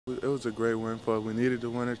It was a great win for us. We needed to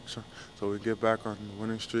win it so we get back on the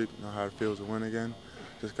winning streak, know how it feels to win again.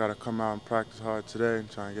 Just got to come out and practice hard today and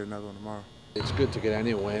try and get another one tomorrow. It's good to get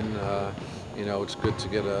any win. It's good to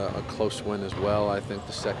get a close win as well. I think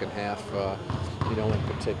the second half, in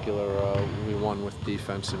particular, we won with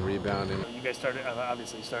defense and rebounding. You guys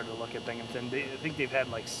obviously started to look at Binghamton. I think they've had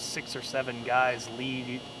like 6 or 7 guys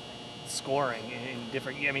lead scoring in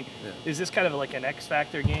different. Is this kind of like an X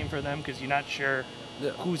factor game for them because you're not sure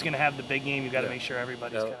who's going to have the big game? You got to make sure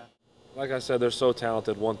everybody's kind of. Like I said, they're so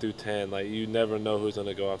talented 1 through 10. Like, you never know who's going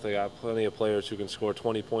to go off. They got plenty of players who can score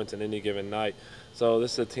 20 points in any given night. So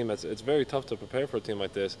this is a team it's very tough to prepare for a team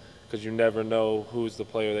like this because you never know who's the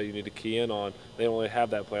player that you need to key in on. They don't really have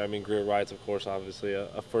that player. I mean, Greer Wright's, of course, obviously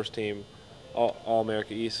a first-team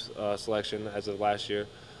All-America East selection as of last year.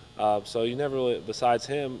 So you never really, besides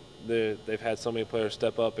him, they've had so many players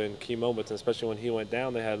step up in key moments, and especially when he went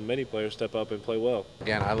down, they had many players step up and play well.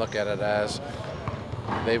 Again, I look at it as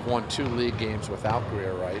they've won 2 league games without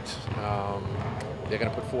Greer Wright. They're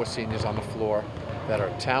going to put 4 seniors on the floor that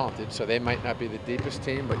are talented, so they might not be the deepest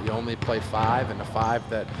team, but you only play 5, and the 5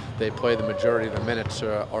 that they play the majority of the minutes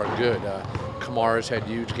are good. Kamara's had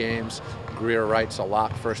huge games. Greer Wright's a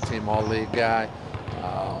lock first-team all-league guy.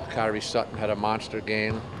 Kyrie Sutton had a monster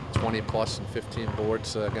game, 20-plus and 15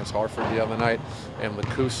 boards against Hartford the other night. And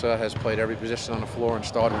Lacusa has played every position on the floor and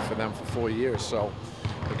started for them for 4 years. So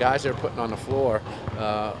the guys they're putting on the floor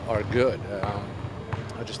are good.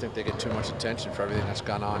 I just think they get too much attention for everything that's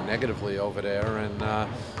gone on negatively over there. And,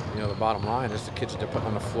 the bottom line is the kids that they're putting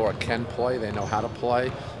on the floor can play, they know how to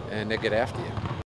play, and they get after you.